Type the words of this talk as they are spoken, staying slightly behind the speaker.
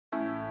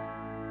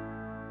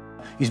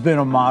He's been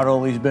a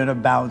model, he's been a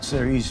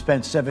bouncer, he's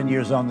spent 7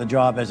 years on the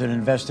job as an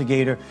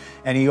investigator,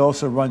 and he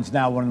also runs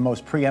now one of the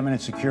most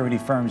preeminent security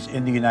firms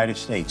in the United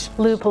States.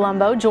 Lou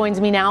Palumbo joins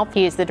me now.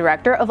 He is the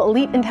director of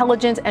Elite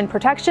Intelligence and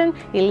Protection,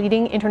 a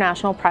leading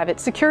international private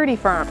security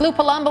firm. Lou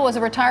Palumbo is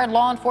a retired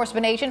law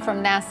enforcement agent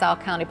from Nassau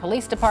County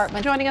Police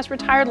Department. Joining us,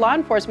 retired law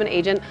enforcement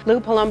agent Lou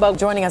Palumbo.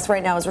 Joining us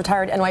right now is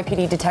retired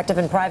NYPD detective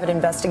and private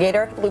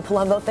investigator Lou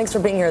Palumbo. Thanks for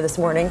being here this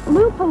morning.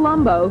 Lou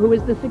Palumbo, who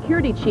is the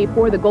security chief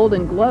for the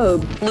Golden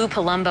Globe. Lou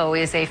Palumbo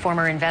is a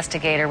former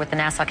investigator with the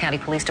Nassau County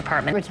Police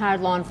Department.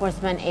 Retired law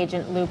enforcement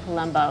agent Lou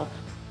Palumbo.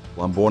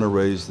 Well, I'm born and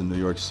raised in New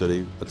York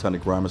City,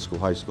 attended grammar school,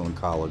 high school, and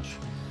college.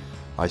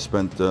 I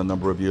spent a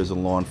number of years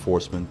in law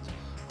enforcement.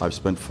 I've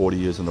spent 40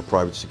 years in the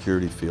private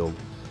security field.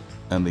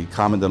 And the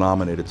common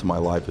denominator to my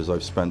life is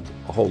I've spent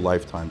a whole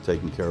lifetime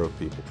taking care of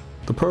people.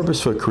 The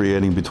purpose for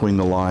creating Between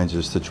the Lines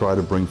is to try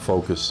to bring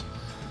focus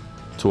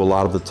to a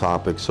lot of the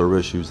topics or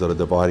issues that are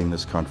dividing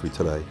this country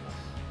today,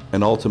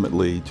 and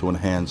ultimately to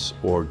enhance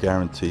or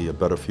guarantee a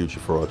better future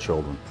for our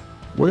children.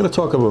 We're going to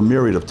talk about a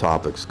myriad of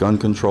topics: gun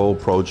control,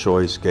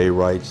 pro-choice, gay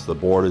rights, the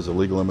borders,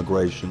 illegal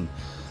immigration,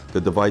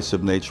 the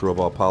divisive nature of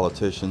our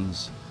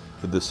politicians,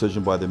 the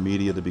decision by the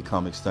media to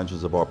become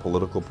extensions of our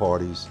political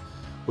parties.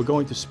 We're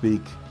going to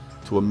speak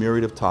to a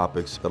myriad of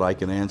topics that I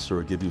can answer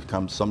or give you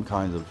some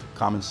kind of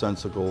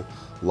commonsensical,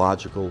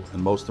 logical,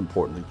 and most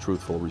importantly,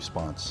 truthful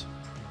response.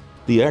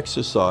 The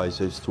exercise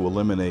is to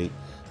eliminate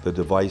the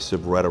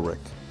divisive rhetoric,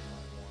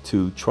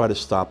 to try to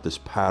stop this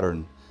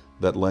pattern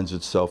that lends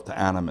itself to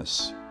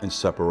animus and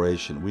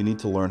separation. We need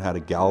to learn how to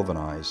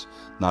galvanize,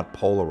 not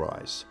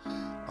polarize.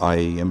 I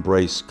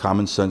embrace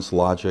common sense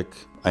logic.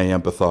 I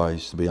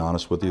empathize, to be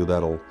honest with you.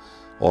 That'll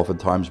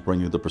oftentimes bring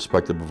you the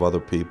perspective of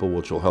other people,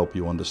 which will help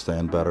you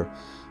understand better.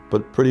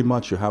 But pretty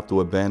much you have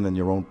to abandon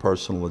your own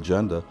personal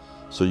agenda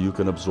so you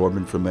can absorb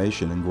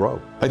information and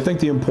grow. I think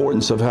the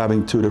importance of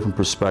having two different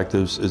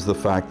perspectives is the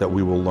fact that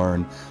we will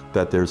learn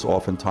that there's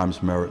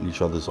oftentimes merit in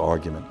each other's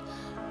argument.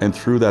 And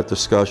through that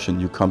discussion,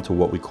 you come to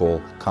what we call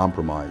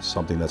compromise,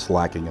 something that's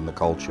lacking in the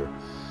culture.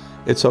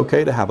 It's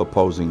okay to have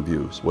opposing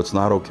views. What's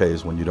not okay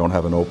is when you don't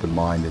have an open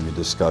mind in your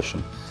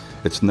discussion.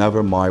 It's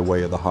never my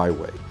way or the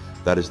highway.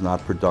 That is not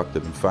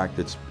productive. In fact,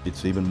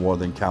 it's even more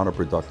than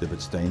counterproductive,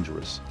 it's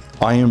dangerous.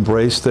 I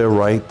embrace their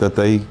right that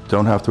they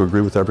don't have to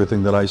agree with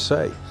everything that I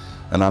say.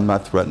 And I'm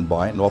not threatened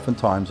by it, and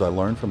oftentimes I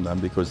learn from them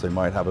because they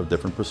might have a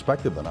different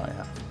perspective than I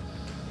have.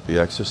 The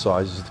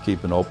exercise is to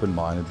keep an open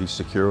mind and be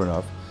secure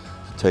enough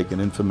to take an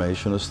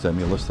information or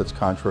stimulus that's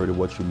contrary to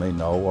what you may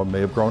know or may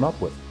have grown up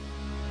with.